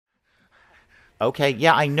Okay,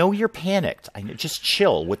 yeah, I know you're panicked. Just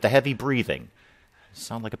chill with the heavy breathing. You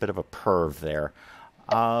sound like a bit of a perv there.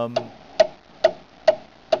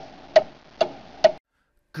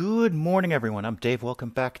 Good morning, everyone. I'm Dave. Welcome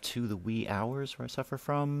back to the wee hours where I suffer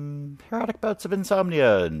from periodic bouts of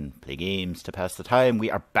insomnia and play games to pass the time. We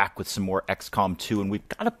are back with some more XCOM 2, and we've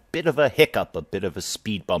got a bit of a hiccup, a bit of a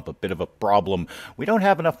speed bump, a bit of a problem. We don't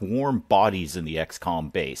have enough warm bodies in the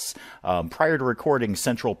XCOM base. Prior to recording,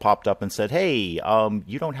 Central popped up and said, hey,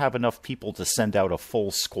 you don't have enough people to send out a full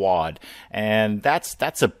squad, and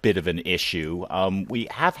that's a bit of an issue. We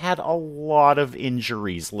have had a lot of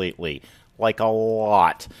injuries lately. Like a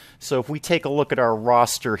lot. So if we take a look at our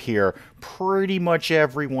roster here, pretty much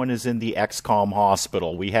everyone is in the XCOM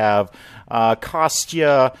hospital. We have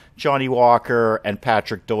Kostya, Johnny Walker, and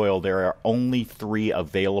Patrick Doyle. There are only 3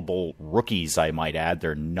 available rookies, I might add.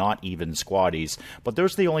 They're not even squaddies. But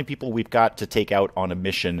those are the only people we've got to take out on a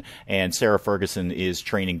mission. And Sarah Ferguson is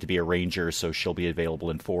training to be a ranger, so she'll be available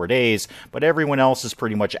in 4 days. But everyone else is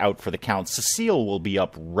pretty much out for the count. Cecile will be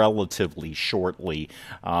up relatively shortly.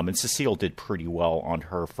 And Cecile did pretty well on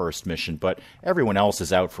her first mission. But everyone else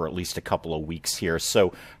is out for at least a couple of weeks here.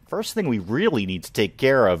 So first thing we really need to take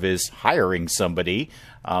care of is hiring somebody,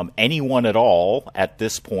 anyone at all at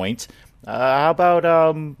this point. How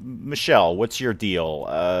about Michelle? What's your deal?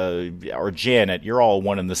 Or Janet? You're all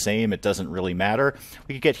one and the same. It doesn't really matter.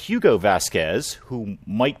 We could get Hugo Vasquez, who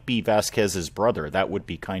might be Vasquez's brother. That would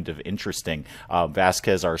be kind of interesting.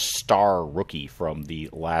 Vasquez, our star rookie from the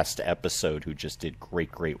last episode, who just did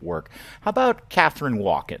great work. How about Catherine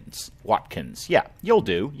Watkins? Yeah, you'll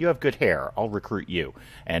do. You have good hair. I'll recruit you.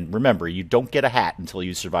 And remember, you don't get a hat until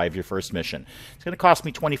you survive your first mission. It's going to cost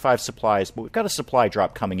me 25 supplies, but we've got a supply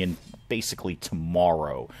drop coming in basically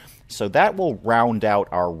tomorrow. So that will round out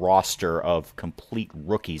our roster of complete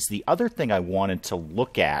rookies. The other thing I wanted to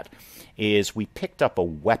look at is we picked up a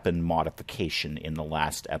weapon modification in the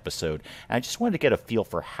last episode. And I just wanted to get a feel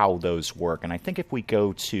for how those work. And I think if we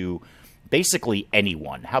go to basically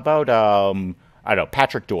anyone, how about, I don't know,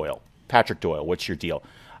 Patrick Doyle. Patrick Doyle, what's your deal?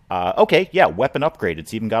 Okay, yeah, weapon upgrade.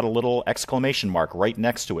 It's even got a little exclamation mark right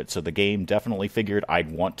next to it, so the game definitely figured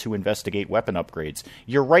I'd want to investigate weapon upgrades.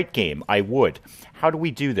 You're right, game, I would. How do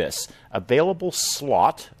we do this? Available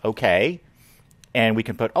slot, okay, and we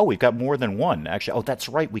can put, oh, we've got more than one. Actually, oh, that's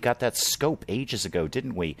right, we got that scope ages ago,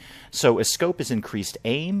 didn't we? So a scope is increased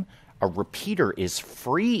aim, a repeater is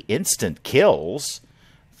free instant kills,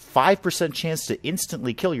 5% chance to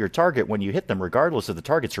instantly kill your target when you hit them regardless of the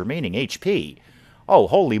target's remaining HP. Oh,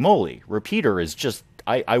 holy moly. Repeater is just...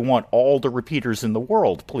 I want all the repeaters in the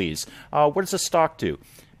world, please. What does a stock do?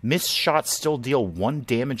 Missed shots still deal 1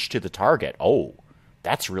 damage to the target. Oh,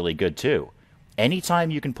 that's really good, too. Anytime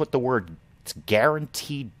you can put the word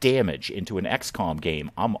guaranteed damage into an XCOM game,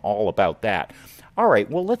 I'm all about that. All right,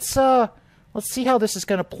 well, let's see how this is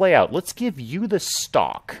going to play out. Let's give you the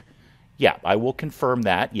stock. Yeah, I will confirm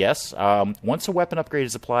that, yes. Once a weapon upgrade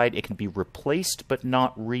is applied, it can be replaced but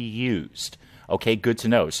not reused. Okay, good to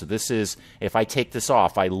know. So this is, if I take this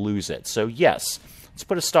off, I lose it. So yes, let's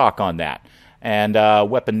put a stock on that. And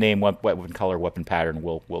weapon name, weapon color, weapon pattern,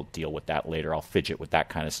 we'll deal with that later. I'll fidget with that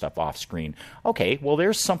kind of stuff off screen. Okay, well,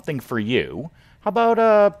 there's something for you. How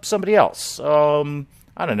about somebody else? I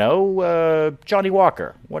don't know, Johnny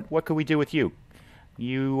Walker. What could we do with you?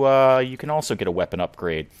 You can also get a weapon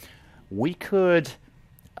upgrade. We could,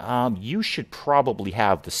 you should probably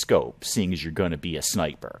have the scope, seeing as you're going to be a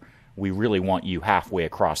sniper. We really want you halfway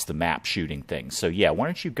across the map shooting things. So yeah, why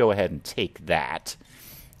don't you go ahead and take that?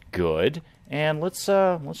 Good. And let's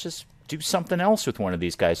just do something else with one of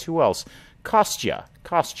these guys. Who else? Kostya,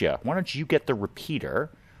 why don't you get the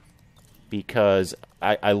repeater? Because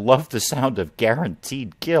I love the sound of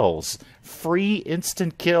guaranteed kills. Free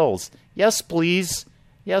instant kills. Yes, please.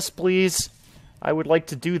 Yes, please. I would like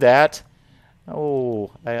to do that.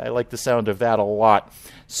 Oh, I like the sound of that a lot.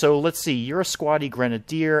 So let's see, you're a squatty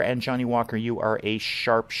grenadier, and Johnny Walker, you are a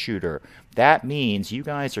sharpshooter. That means you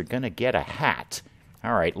guys are going to get a hat.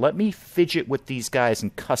 All right, let me fidget with these guys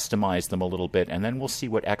and customize them a little bit, and then we'll see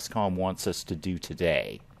what XCOM wants us to do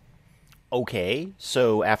today. Okay,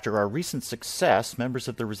 so after our recent success, members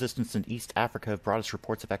of the Resistance in East Africa have brought us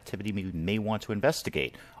reports of activity we may want to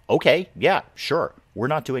investigate. Okay, yeah, sure. We're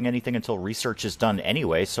not doing anything until research is done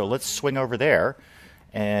anyway, so let's swing over there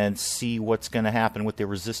and see what's going to happen with the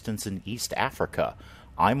Resistance in East Africa.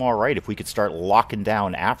 I'm all right if we could start locking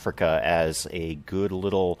down Africa as a good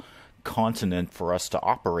little continent for us to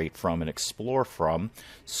operate from and explore from.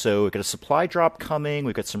 So we've got a supply drop coming,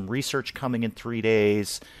 we've got some research coming in 3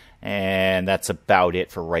 days, and that's about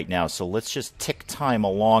it for right now. So let's just tick time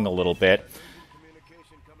along a little bit.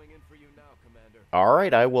 All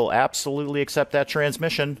right, I will absolutely accept that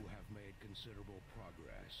transmission. You have made considerable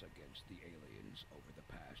progress against the aliens over the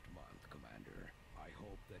past month, Commander. I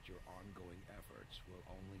hope that your ongoing efforts will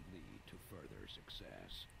only lead to further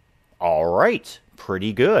success. All right,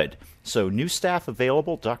 pretty good. So, new staff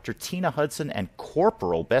available, Dr. Tina Hudson and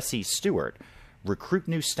Corporal Bessie Stewart. Recruit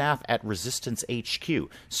new staff at Resistance HQ.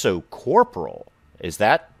 So, Corporal, is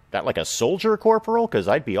that like a soldier corporal? Because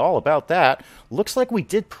I'd be all about that. Looks like we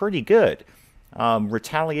did pretty good.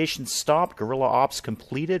 Retaliation stopped, guerrilla ops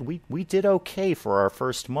completed. We did okay for our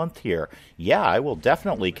first month here. Yeah, I will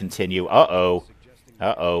definitely continue. Uh-oh.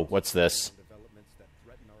 Uh-oh, what's this? Developments that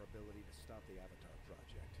threaten our ability to stop the Avatar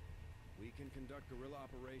project. We can conduct guerrilla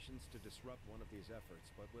operations to disrupt one of these efforts,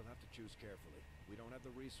 but we'll have to choose carefully. We don't have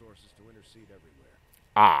the resources to intercede everywhere.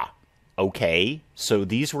 Ah, okay. So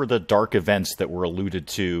these were the dark events that were alluded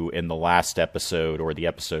to in the last episode or the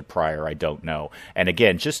episode prior, I don't know. And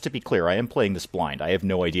again, just to be clear, I am playing this blind. I have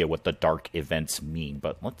no idea what the dark events mean,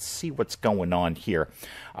 but let's see what's going on here.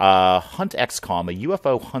 Hunt XCOM, a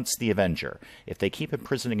UFO hunts the Avenger. If they keep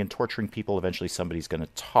imprisoning and torturing people, eventually somebody's going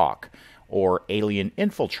to talk. Or Alien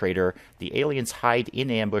Infiltrator, the aliens hide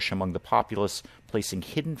in ambush among the populace, placing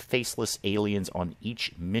hidden faceless aliens on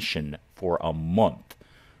each mission for a month.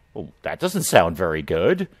 Well, that doesn't sound very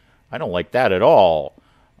good. I don't like that at all.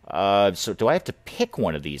 So do I have to pick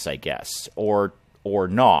one of these, I guess, or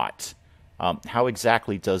not? How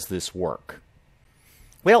exactly does this work?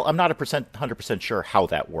 Well, I'm not 100% sure how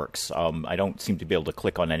that works. I don't seem to be able to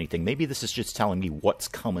click on anything. Maybe this is just telling me what's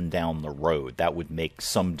coming down the road. That would make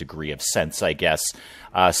some degree of sense, I guess.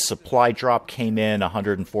 Supply drop came in,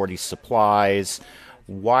 140 supplies.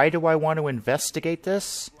 Why do I want to investigate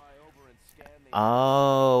this?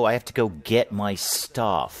 Oh, I have to go get my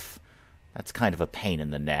stuff. That's kind of a pain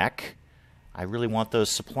in the neck. I really want those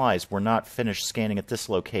supplies. We're not finished scanning at this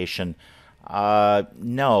location.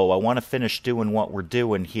 No, I want to finish doing what we're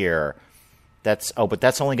doing here. But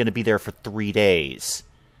that's only going to be there for 3 days.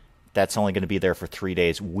 That's only going to be there for 3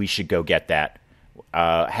 days. We should go get that.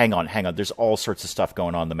 Hang on. There's all sorts of stuff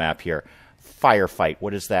going on the map here. Firefight,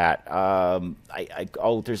 what is that?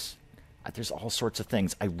 There's all sorts of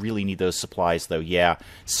things. I really need those supplies, though. Yeah.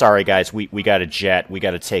 Sorry, guys. We got a jet. We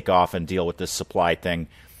got to take off and deal with this supply thing.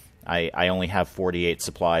 I only have 48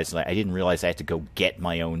 supplies, and I didn't realize I had to go get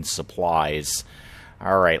my own supplies.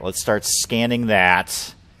 All right, let's start scanning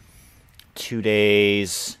that. 2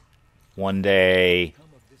 days. 1 day.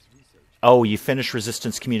 Oh, you finished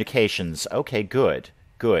Resistance Communications. Okay, good.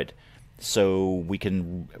 Good. So we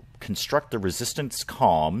can construct the Resistance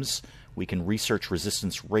comms. We can research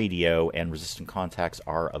Resistance radio, and Resistant contacts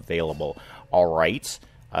are available. All right.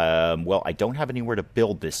 Well, I don't have anywhere to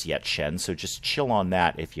build this yet, Shen, so just chill on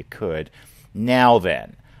that if you could. Now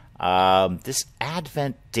then, this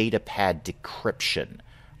Advent datapad decryption.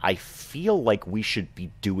 I feel like we should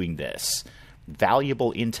be doing this.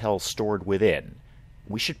 Valuable intel stored within.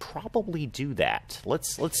 We should probably do that.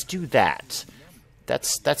 Let's do that.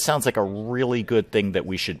 That sounds like a really good thing that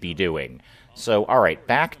we should be doing. So, all right,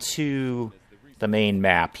 back to the main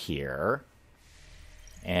map here.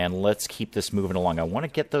 And let's keep this moving along. I want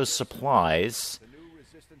to get those supplies. The new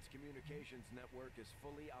Resistance Communications network is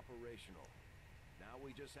fully operational. Now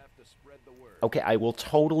we just have to spread the word. Okay, I will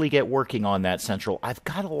totally get working on that, Central. I've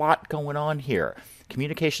got a lot going on here.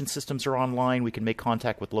 Communication systems are online. We can make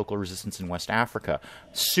contact with local resistance in West Africa.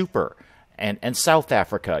 Super. And South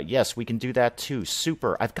Africa. Yes, we can do that too.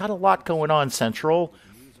 Super. I've got a lot going on, Central.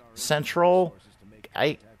 Central.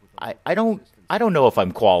 I don't know if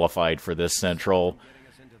I'm qualified for this, Central.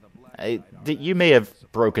 You may have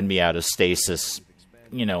broken me out of stasis,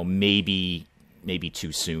 maybe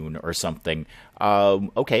too soon or something.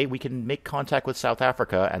 Okay, we can make contact with South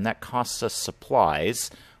Africa, and that costs us supplies.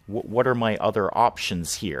 What are my other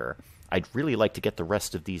options here? I'd really like to get the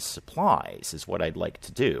rest of these supplies, is what I'd like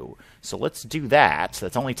to do. So let's do that.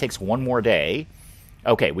 That only takes 1 more day.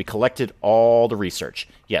 Okay, we collected all the research.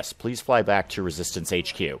 Yes, please fly back to Resistance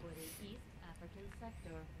HQ.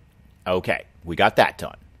 Okay, we got that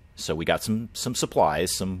done. So we got some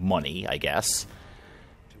supplies, some money, I guess.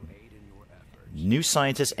 New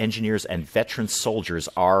scientists, engineers, and veteran soldiers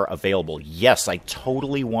are available. Yes, I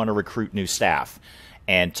totally want to recruit new staff.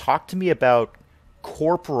 And talk to me about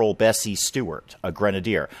Corporal Bessie Stewart, a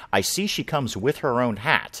grenadier. I see she comes with her own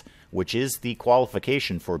hat, which is the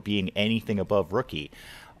qualification for being anything above rookie.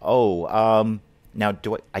 Oh, now,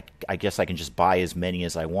 I guess I can just buy as many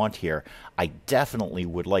as I want here. I definitely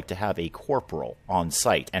would like to have a corporal on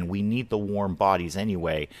site, and we need the warm bodies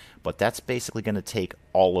anyway, but that's basically going to take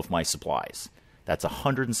all of my supplies. That's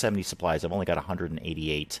 170 supplies. I've only got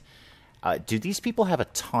 188. Do these people have a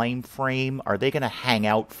time frame? Are they going to hang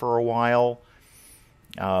out for a while?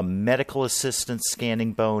 Medical assistance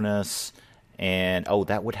scanning bonus. And, oh,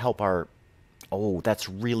 that would help our... Oh, that's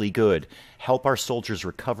really good. Help our soldiers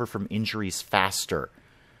recover from injuries faster.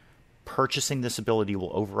 Purchasing this ability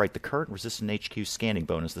will overwrite the current resistant HQ scanning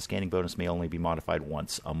bonus. The scanning bonus may only be modified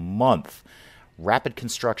once a month. Rapid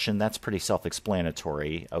construction, that's pretty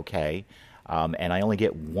self-explanatory. Okay. And I only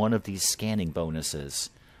get one of these scanning bonuses.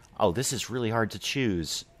 Oh, this is really hard to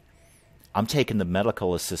choose. I'm taking the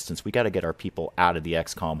medical assistance. We got to get our people out of the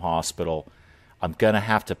XCOM hospital. I'm going to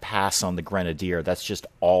have to pass on the Grenadier. That's just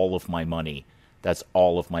all of my money. That's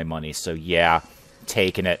all of my money. So, yeah,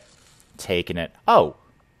 taking it. Taking it. Oh,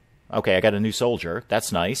 okay, I got a new soldier.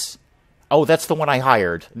 That's nice. Oh, that's the one I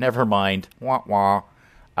hired. Never mind. Wah, wah.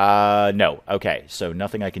 No. Okay, so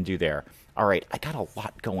nothing I can do there. All right, I got a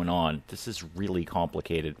lot going on. This is really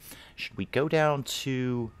complicated. Should we go down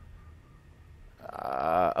to...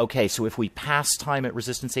 okay, so if we pass time at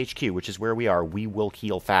Resistance HQ, which is where we are, we will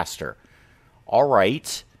heal faster. All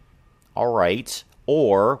right. All right.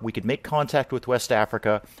 Or we could make contact with West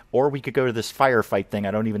Africa, or we could go to this firefight thing.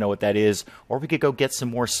 I don't even know what that is. Or we could go get some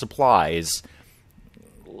more supplies.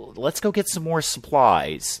 Let's go get some more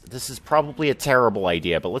supplies. This is probably a terrible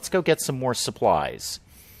idea, but let's go get some more supplies.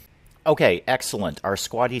 Okay, excellent. Our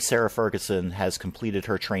squaddie Sarah Ferguson has completed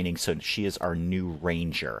her training, so she is our new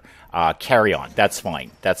ranger. Carry on. That's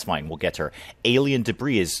fine. That's fine. We'll get her. Alien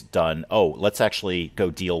debris is done. Oh, let's actually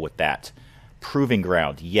go deal with that. Proving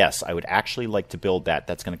ground. Yes, I would actually like to build that.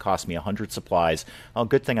 That's going to cost me 100 supplies. Oh,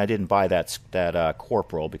 good thing I didn't buy that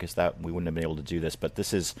corporal, because that we wouldn't have been able to do this. But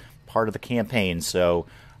this is part of the campaign, so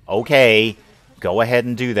okay, go ahead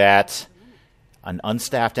and do that. An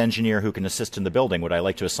unstaffed engineer who can assist in the building. Would I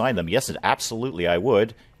like to assign them? Yes, absolutely I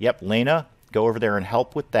would. Yep, Lena, go over there and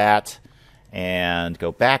help with that. And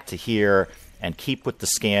go back to here and keep with the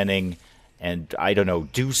scanning. And, I don't know,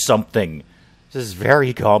 do something. This is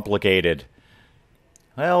very complicated.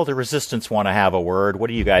 Well, the Resistance want to have a word. What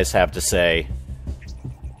do you guys have to say?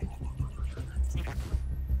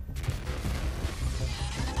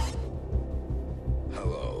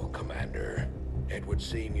 Hello, Commander. It would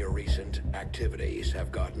seem your recent activities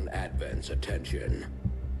have gotten Advent's attention.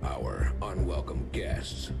 Our unwelcome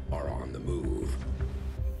guests are on the move.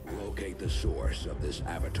 Locate the source of this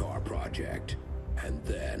Avatar project, and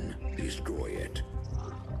then destroy it.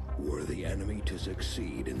 Were the enemy to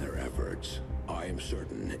succeed in their efforts, I am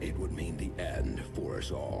certain it would mean the end for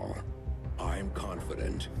us all. I am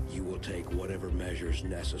confident you will take whatever measures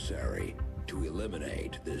necessary to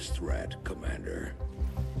eliminate this threat, Commander.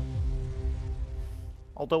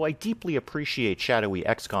 Although I deeply appreciate Shadowy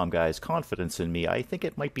XCOM Guy's confidence in me, I think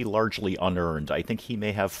it might be largely unearned. I think he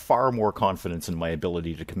may have far more confidence in my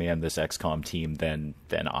ability to command this XCOM team than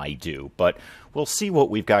I do. But we'll see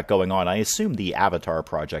what we've got going on. I assume the Avatar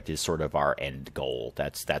project is sort of our end goal.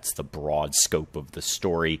 That's the broad scope of the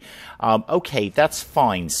story. Okay, that's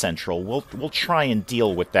fine, Central. We'll try and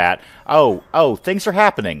deal with that. Oh, things are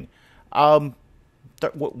happening. What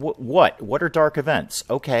are dark events?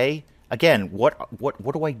 Okay. Again, what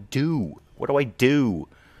do I do? What do I do?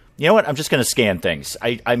 You know what? I'm just going to scan things.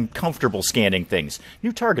 I'm comfortable scanning things.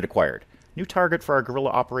 New target acquired. New target for our guerrilla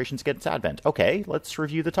operations against Advent. Okay, let's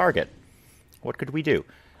review the target. What could we do?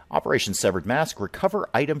 Operation Severed Mask. Recover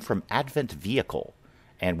item from Advent vehicle.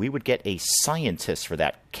 And we would get a scientist for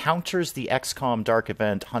that. Counters the XCOM dark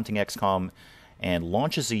event, hunting XCOM, and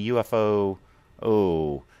launches a UFO,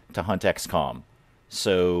 to hunt XCOM.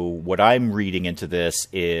 So what I'm reading into this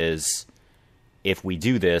is, if we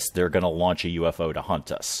do this, they're going to launch a UFO to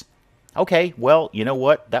hunt us. Okay, well, you know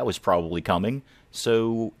what? That was probably coming.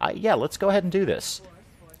 So, yeah, let's go ahead and do this.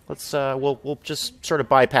 Let's we'll just sort of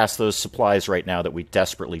bypass those supplies right now that we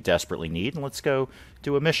desperately need, and let's go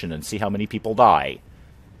do a mission and see how many people die.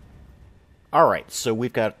 Alright, so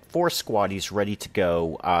we've got 4 squaddies ready to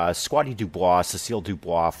go. Squaddie Dubois, Cecile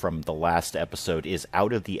Dubois from the last episode, is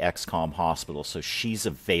out of the XCOM hospital, so she's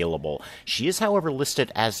available. She is, however,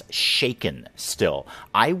 listed as shaken still.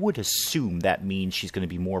 I would assume that means she's going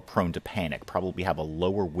to be more prone to panic, probably have a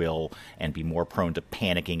lower will, and be more prone to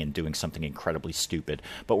panicking and doing something incredibly stupid.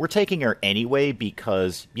 But we're taking her anyway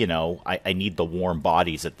because, you know, I need the warm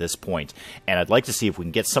bodies at this point. And I'd like to see if we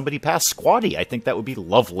can get somebody past Squaddie. I think that would be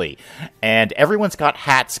lovely. And everyone's got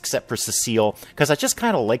hats except for Cecile, because I just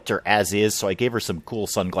kind of liked her as is, so I gave her some cool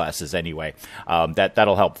sunglasses anyway.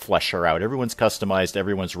 That'll help flesh her out. Everyone's customized.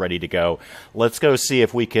 Everyone's ready to go. Let's go see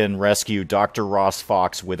if we can rescue Dr. Ross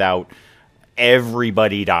Fox without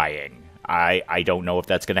everybody dying. I don't know if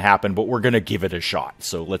that's going to happen, but we're going to give it a shot.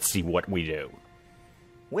 So let's see what we do.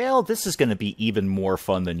 Well, this is going to be even more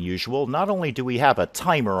fun than usual. Not only do we have a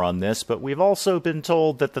timer on this, but we've also been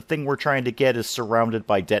told that the thing we're trying to get is surrounded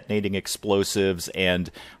by detonating explosives, and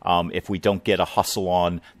if we don't get a hustle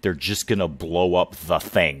on, they're just going to blow up the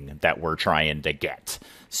thing that we're trying to get.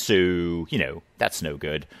 So, you know, that's no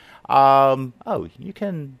good. Oh, you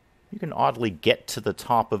can oddly get to the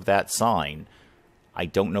top of that sign. I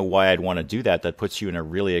don't know why I'd want to do that. That puts you in a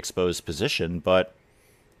really exposed position, but,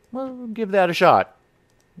 well, give that a shot.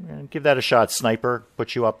 Give that a shot, sniper.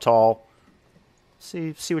 Put you up tall.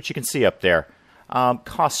 See what you can see up there.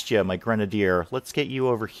 Kostya, my grenadier. Let's get you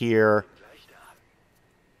over here.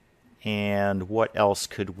 And what else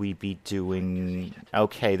could we be doing?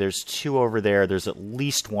 Okay, there's 2 over there. There's at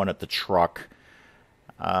least 1 at the truck.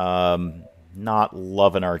 Not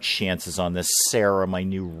loving our chances on this. Sarah, my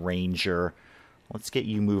new ranger. Let's get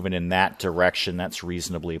you moving in that direction. That's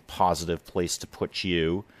reasonably a positive place to put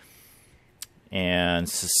you. And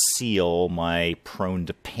Cecile, my prone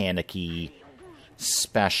to panicky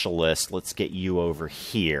specialist, let's get you over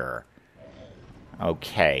here.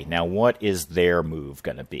 Okay, now what is their move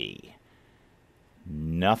going to be?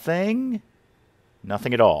 Nothing?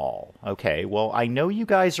 Nothing at all. Okay, well, I know you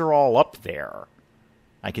guys are all up there.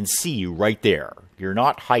 I can see you right there. You're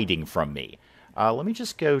not hiding from me. Let me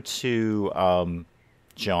just go to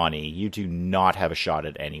Johnny. You do not have a shot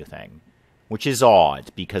at anything. Which is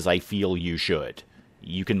odd, because I feel you should.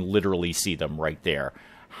 You can literally see them right there.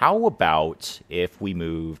 How about if we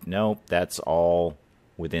moved... Nope, that's all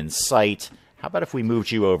within sight. How about if we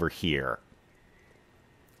moved you over here?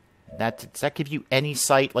 Does that give you any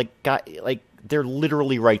sight? Like, they're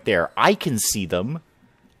literally right there. I can see them.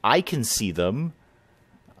 I can see them.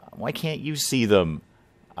 Why can't you see them?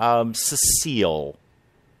 Cecile,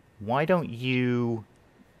 why don't you...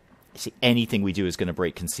 See, anything we do is going to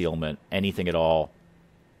break concealment. Anything at all.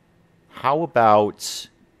 How about...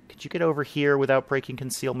 Could you get over here without breaking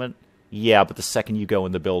concealment? Yeah, but the second you go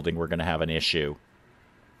in the building, we're going to have an issue.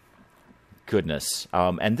 Goodness.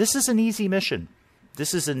 And this is an easy mission.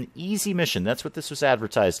 This is an easy mission. That's what this was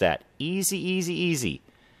advertised at. Easy, easy, easy.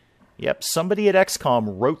 Yep, somebody at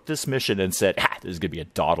XCOM wrote this mission and said, this is going to be a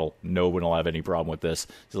doddle. No one will have any problem with this.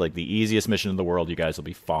 This is like the easiest mission in the world. You guys will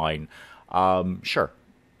be fine. Sure.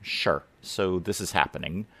 Sure. So this is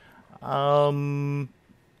happening.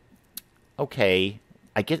 Okay.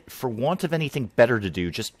 I get, for want of anything better to do,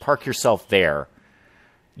 just park yourself there.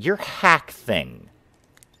 Your hack thing.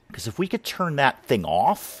 Because if we could turn that thing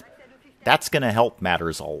off, that's going to help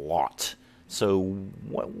matters a lot. So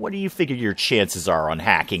what do you figure your chances are on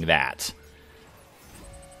hacking that?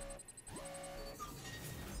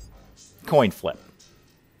 Coin flip.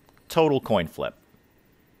 Total coin flip.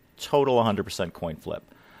 Total 100% coin flip.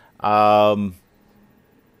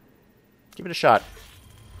 Give it a shot.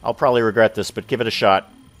 I'll probably regret this, but give it a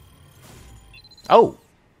shot. Oh,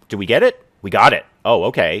 did we get it? We got it. Oh,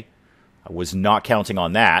 okay. I was not counting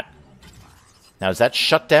on that. Now, does that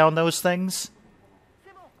shut down those things?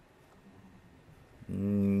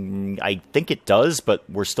 I think it does, but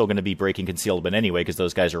we're still going to be breaking concealment anyway, because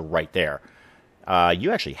those guys are right there.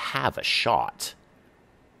 You actually have a shot.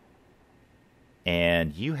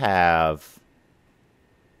 And you have...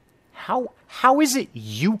 How is it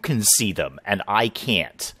you can see them and I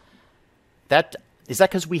can't? Is that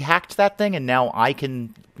because we hacked that thing and now I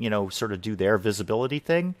can, sort of do their visibility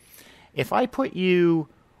thing? If I put you,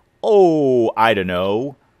 I don't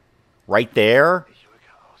know, right there,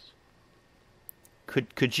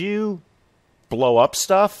 could you blow up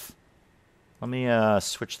stuff? Let me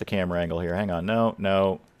switch the camera angle here. Hang on.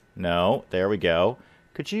 No. There we go.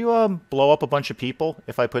 Could you blow up a bunch of people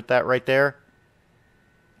if I put that right there?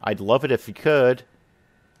 I'd love it if you could.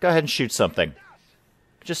 Go ahead and shoot something.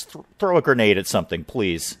 Just throw a grenade at something,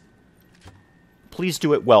 please. Please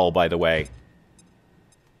do it well, by the way.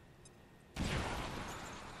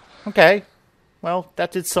 Okay. Well,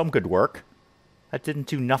 that did some good work. That didn't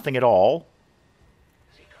do nothing at all.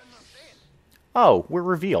 Oh, we're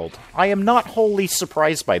revealed. I am not wholly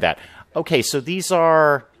surprised by that. Okay, so these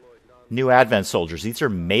are new Advent soldiers. These are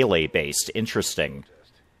melee-based. Interesting.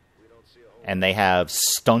 And they have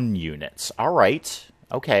stun units. All right.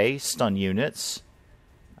 Okay, stun units.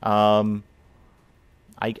 I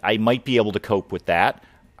might be able to cope with that.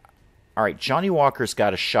 All right, Johnny Walker's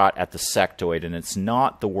got a shot at the sectoid, and it's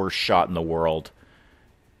not the worst shot in the world.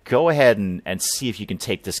 Go ahead and see if you can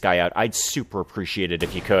take this guy out. I'd super appreciate it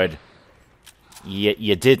if you could.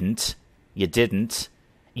 You didn't. You didn't.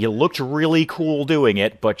 You looked really cool doing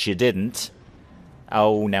it, but you didn't.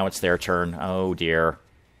 Oh, now it's their turn. Oh, dear.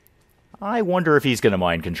 I wonder if he's going to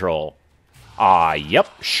mind control. Yep.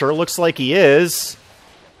 Sure looks like he is.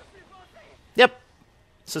 Yep.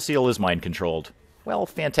 Cecile is mind-controlled. Well,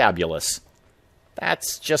 fantabulous.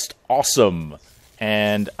 That's just awesome.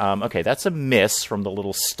 And, okay, that's a miss from the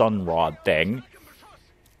little stun rod thing.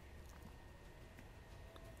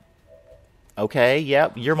 Okay,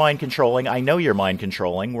 yep, you're mind-controlling. I know you're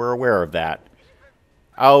mind-controlling. We're aware of that.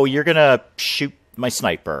 Oh, you're gonna shoot my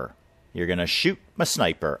sniper. You're gonna shoot my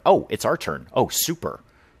sniper. Oh, it's our turn. Oh, super.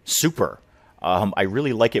 Super. I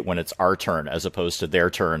really like it when it's our turn as opposed to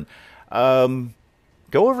their turn. Go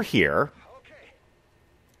over here.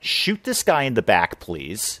 Shoot this guy in the back,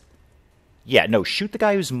 please. Yeah, no, shoot the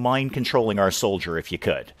guy who's mind-controlling our soldier if you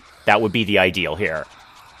could. That would be the ideal here.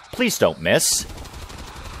 Please don't miss.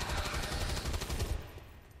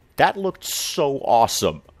 That looked so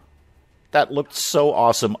awesome. That looked so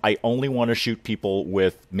awesome. I only want to shoot people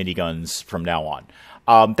with miniguns from now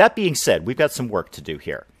on. That being said, we've got some work to do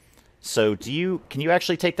here. So can you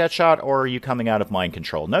actually take that shot, or are you coming out of mind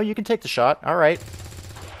control? No, you can take the shot. All right.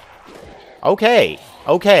 Okay.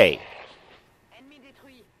 Okay.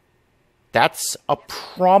 That's a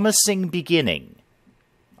promising beginning.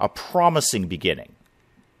 A promising beginning.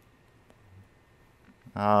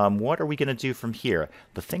 What are we going to do from here?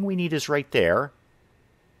 The thing we need is right there.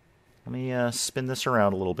 Let me spin this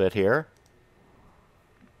around a little bit here.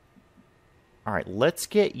 All right, let's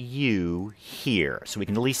get you here so we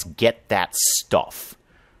can at least get that stuff.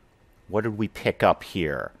 What did we pick up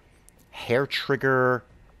here? Hair trigger.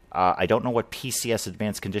 I don't know what PCS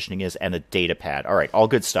advanced conditioning is, and a data pad. All right, all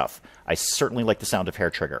good stuff. I certainly like the sound of hair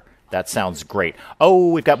trigger. That sounds great.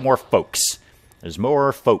 Oh, we've got more folks. There's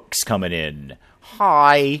more folks coming in.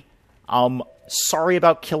 Hi. Sorry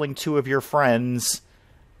about killing 2 of your friends.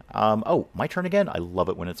 Oh, my turn again? I love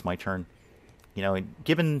it when it's my turn. You know,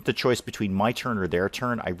 given the choice between my turn or their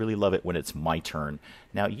turn, I really love it when it's my turn.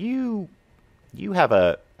 Now, you have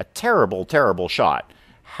a terrible, terrible shot.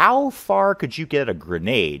 How far could you get a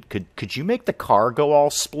grenade? Could you make the car go all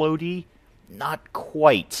splodey? Not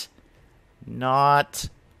quite. Not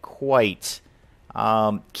quite.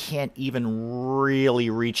 Can't even really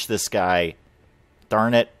reach this guy.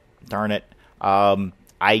 Darn it. Darn it.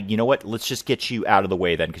 You know what? Let's just get you out of the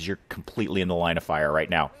way then, because you're completely in the line of fire right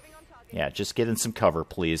now. Yeah, just get in some cover,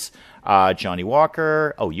 please. Johnny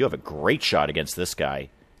Walker. Oh, you have a great shot against this guy.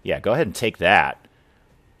 Yeah, go ahead and take that.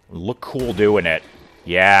 Look cool doing it.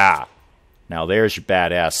 Yeah. Now there's your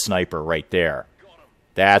badass sniper right there.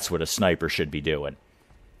 That's what a sniper should be doing.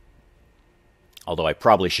 Although I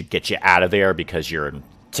probably should get you out of there because you're in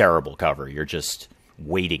terrible cover. You're just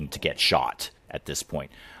waiting to get shot at this point.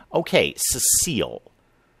 Okay, Cecile.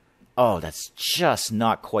 Oh, that's just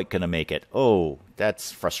not quite going to make it. Oh,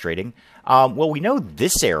 that's frustrating. Well, we know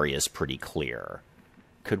this area is pretty clear.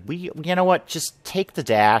 Could we, you know what, just take the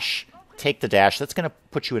dash. Take the dash. That's going to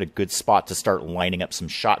put you in a good spot to start lining up some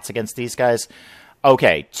shots against these guys.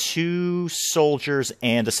 Okay, 2 soldiers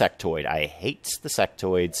and a sectoid. I hate the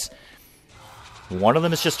sectoids. One of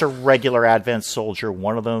them is just a regular advanced soldier.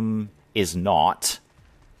 One of them is not.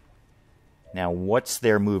 Now, what's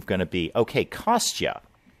their move going to be? Okay, Kostya.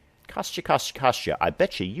 Kostya. I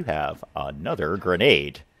bet you have another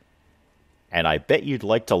grenade. And I bet you'd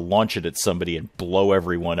like to launch it at somebody and blow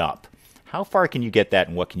everyone up. How far can you get that,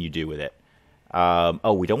 and what can you do with it?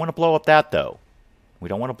 Oh, we don't want to blow up that, though. We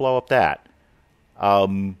don't want to blow up that.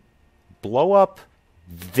 Blow up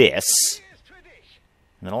this.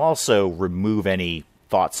 And then I'll also remove any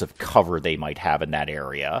thoughts of cover they might have in that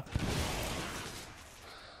area.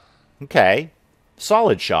 Okay.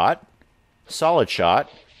 Solid shot. Solid shot.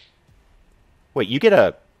 Wait, do you get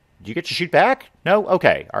to shoot back? No?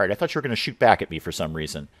 Okay. All right, I thought you were going to shoot back at me for some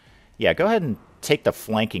reason. Yeah, go ahead and take the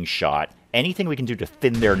flanking shot. Anything we can do to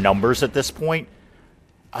thin their numbers at this point?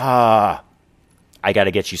 I got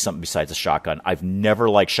to get you something besides a shotgun. I've never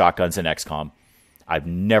liked shotguns in XCOM. I've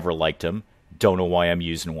never liked them. Don't know why I'm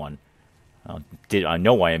using one. I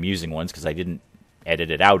know why I'm using ones, because I didn't edit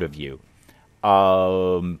it out of you.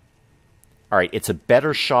 All right, it's a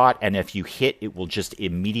better shot, and if you hit, it will just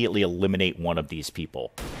immediately eliminate one of these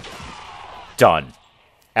people. Done.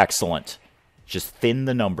 Excellent. Just thin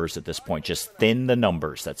the numbers at this point. Just thin the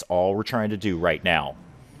numbers. That's all we're trying to do right now.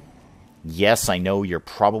 Yes, I know you're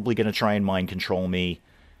probably going to try and mind control me.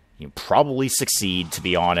 You probably succeed, to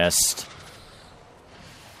be honest.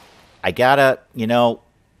 I gotta, you know,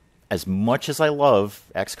 as much as I love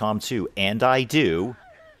XCOM 2, and I do...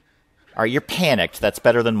 All right, you're panicked. That's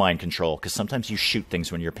better than mind control, because sometimes you shoot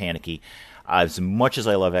things when you're panicky. As much as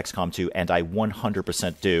I love XCOM 2, and I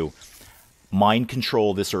 100% do, mind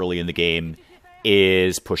control this early in the game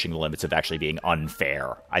is pushing the limits of actually being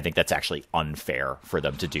unfair. I think that's actually unfair for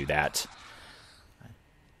them to do that.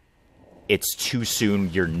 it's too soon,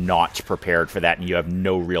 you're not prepared for that, and you have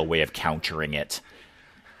no real way of countering it.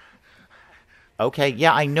 Okay,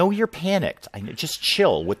 yeah, I know you're panicked. Just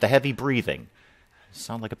chill with the heavy breathing.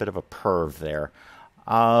 Sound like a bit of a perv there.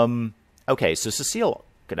 Okay, so Cecile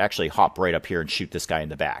could actually hop right up here and shoot this guy in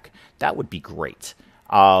the back. That would be great.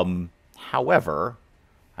 However,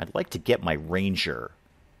 I'd like to get my ranger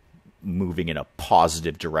moving in a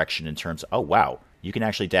positive direction in terms of... Oh, wow. You can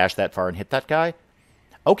actually dash that far and hit that guy?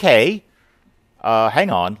 Okay. Hang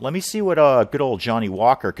on. Let me see what good old Johnny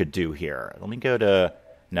Walker could do here. Let me go to...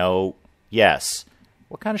 No. Yes.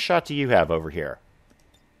 What kind of shot do you have over here?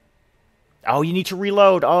 Oh, you need to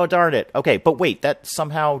reload. Oh, darn it. Okay, but wait. That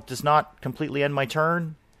somehow does not completely end my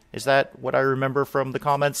turn? Is that what I remember from the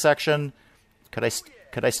comments section? Could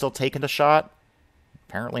I still take a shot?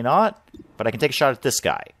 Apparently not. But I can take a shot at this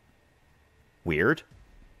guy. Weird.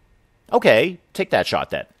 Okay, take that shot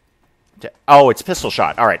then. Oh, it's pistol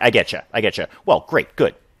shot. All right, I get you. Well, great,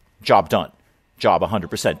 good. Job done. Job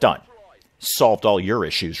 100% done. Solved all your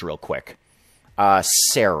issues real quick.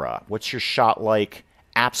 Sarah, what's your shot like?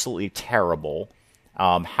 Absolutely terrible.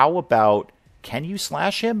 How about, can you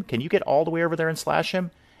slash him? Can you get all the way over there and slash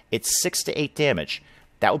him? It's 6 to 8 damage.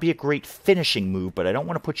 That would be a great finishing move, but I don't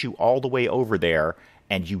want to put you all the way over there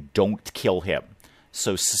and you don't kill him.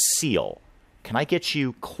 So, Cecile, can I get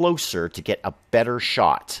you closer to get a better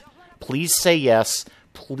shot? Please say yes.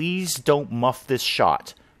 Please don't muff this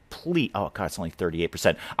shot. Please. Oh, God, it's only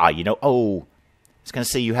 38%. You know, oh, I was going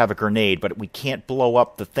to say you have a grenade, but we can't blow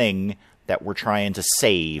up the thing that we're trying to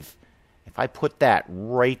save. If I put that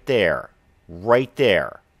right there,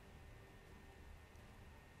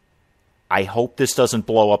 I hope this doesn't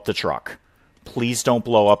blow up the truck. Please don't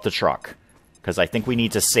blow up the truck, because I think we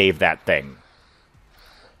need to save that thing.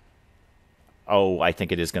 Oh, I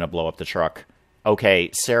think it is going to blow up the truck.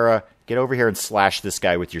 Okay, Sarah, get over here and slash this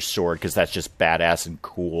guy with your sword, because that's just badass and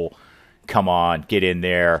cool. Come on, get in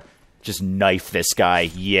there. Just knife this guy.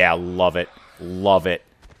 Yeah, love it. Love it.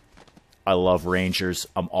 I love Rangers.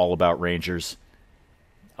 I'm all about Rangers.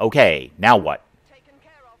 Okay, now what?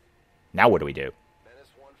 Now what do we do?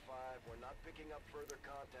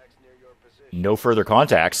 No further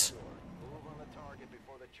contacts.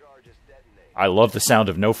 I love the sound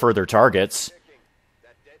of no further targets.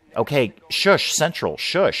 Okay, shush, Central,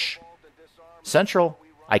 shush. Central,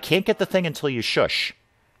 I can't get the thing until you shush.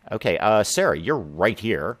 Okay, Sarah, you're right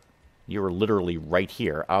here. You're literally right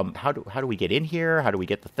here. How do we get in here? How do we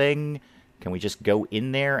get the thing? Can we just go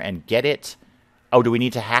in there and get it? Oh, do we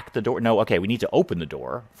need to hack the door? No, okay, we need to open the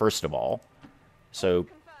door, first of all. So,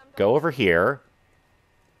 go over here.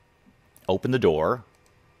 Open the door.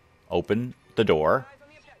 Open the door.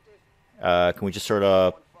 Can we just sort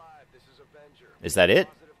of... Is that it?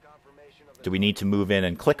 Do we need to move in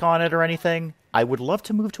and click on it or anything? I would love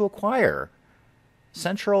to move to acquire.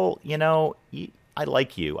 Central, you know, I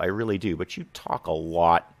like you. I really do. But you talk a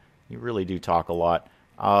lot. You really do talk a lot.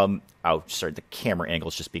 Oh, sorry. The camera angle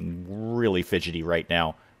is just being really fidgety right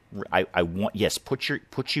now. I want... Yes, put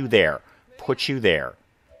you there. Put you there.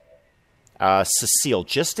 Cecile,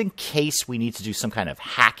 just in case we need to do some kind of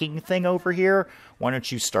hacking thing over here, why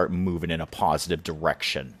don't you start moving in a positive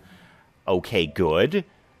direction? Okay, good.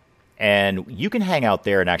 And you can hang out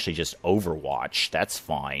there and actually just overwatch. That's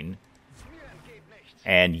fine.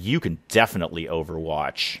 And you can definitely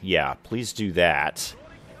overwatch. Yeah, please do that.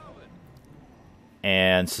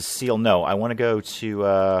 And Cecile, no, I want to go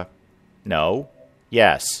to, no.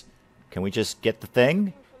 Yes. Can we just get the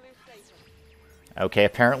thing? Okay,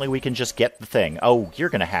 apparently we can just get the thing. Oh, you're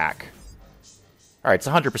going to hack. Alright, it's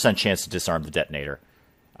a 100% chance to disarm the detonator.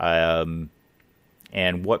 And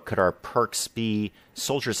what could our perks be?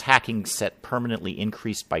 Soldier's hacking set permanently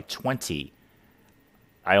increased by 20.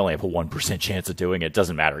 I only have a 1% chance of doing it.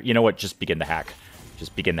 Doesn't matter. You know what? Just begin the hack.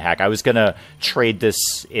 Just begin the hack. I was going to trade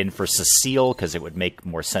this in for Cecile because it would make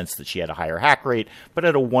more sense that she had a higher hack rate. But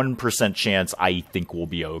at a 1% chance, I think we'll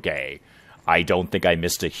be okay. I don't think I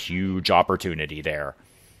missed a huge opportunity there.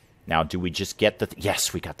 Now, do we just get the...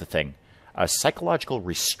 Yes, we got the thing. Psychological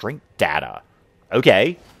restraint data.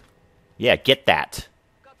 Okay. Yeah, get that.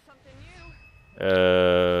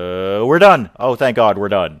 We're done. Oh, thank God, we're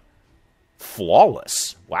done.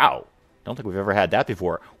 Flawless. Wow. Don't think we've ever had that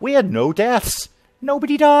before. We had no deaths.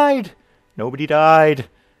 Nobody died. Nobody died.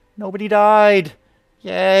 Nobody died.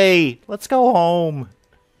 Yay. Let's go home.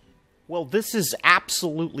 Well, this is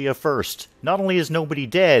absolutely a first. Not only is nobody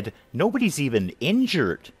dead, nobody's even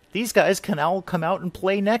injured. these guys can all come out and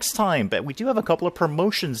play next time. But we do have a couple of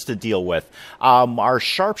promotions to deal with. Our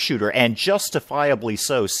Sharpshooter, and justifiably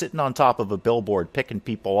so, sitting on top of a billboard, picking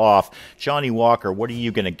people off. Johnny Walker, what are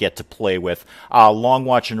you going to get to play with? Long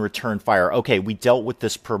Watch and Return Fire. Okay, we dealt with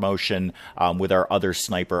this promotion with our other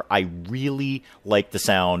sniper. I really like the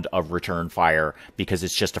sound of Return Fire because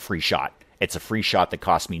it's just a free shot. It's a free shot that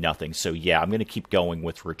costs me nothing. So yeah, I'm going to keep going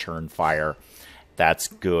with Return Fire. That's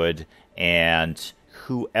good. And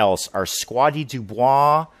who else? Our Squatty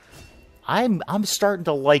Dubois. I'm starting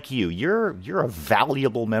to like you. You're a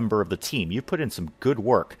valuable member of the team. You put in some good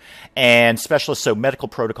work. And specialist, so medical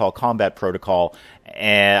protocol, combat protocol.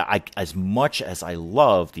 And as much as I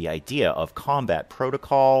love the idea of combat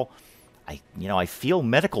protocol, I feel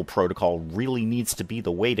medical protocol really needs to be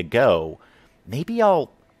the way to go. Maybe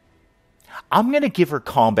I'm going to give her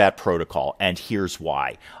combat protocol, and here's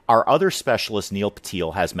why. Our other specialist, Neil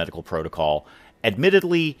Patil, has medical protocol.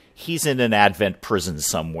 Admittedly, he's in an Advent prison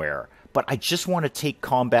somewhere, but I just want to take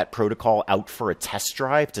combat protocol out for a test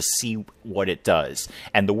drive to see what it does.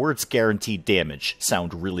 And the words guaranteed damage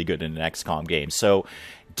sound really good in an XCOM game. So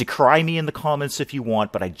decry me in the comments if you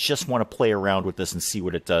want, but I just want to play around with this and see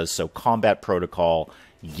what it does. So combat protocol,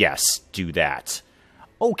 yes, do that.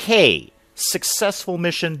 Okay. Successful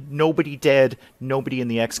mission, nobody dead, nobody in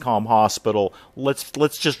the XCOM hospital. Let's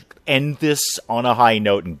just end this on a high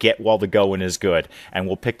note and get while the going is good. And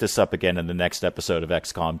we'll pick this up again in the next episode of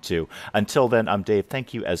XCOM 2. Until then, I'm Dave.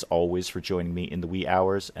 Thank you as always for joining me in the wee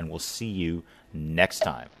hours, and we'll see you next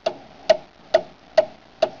time.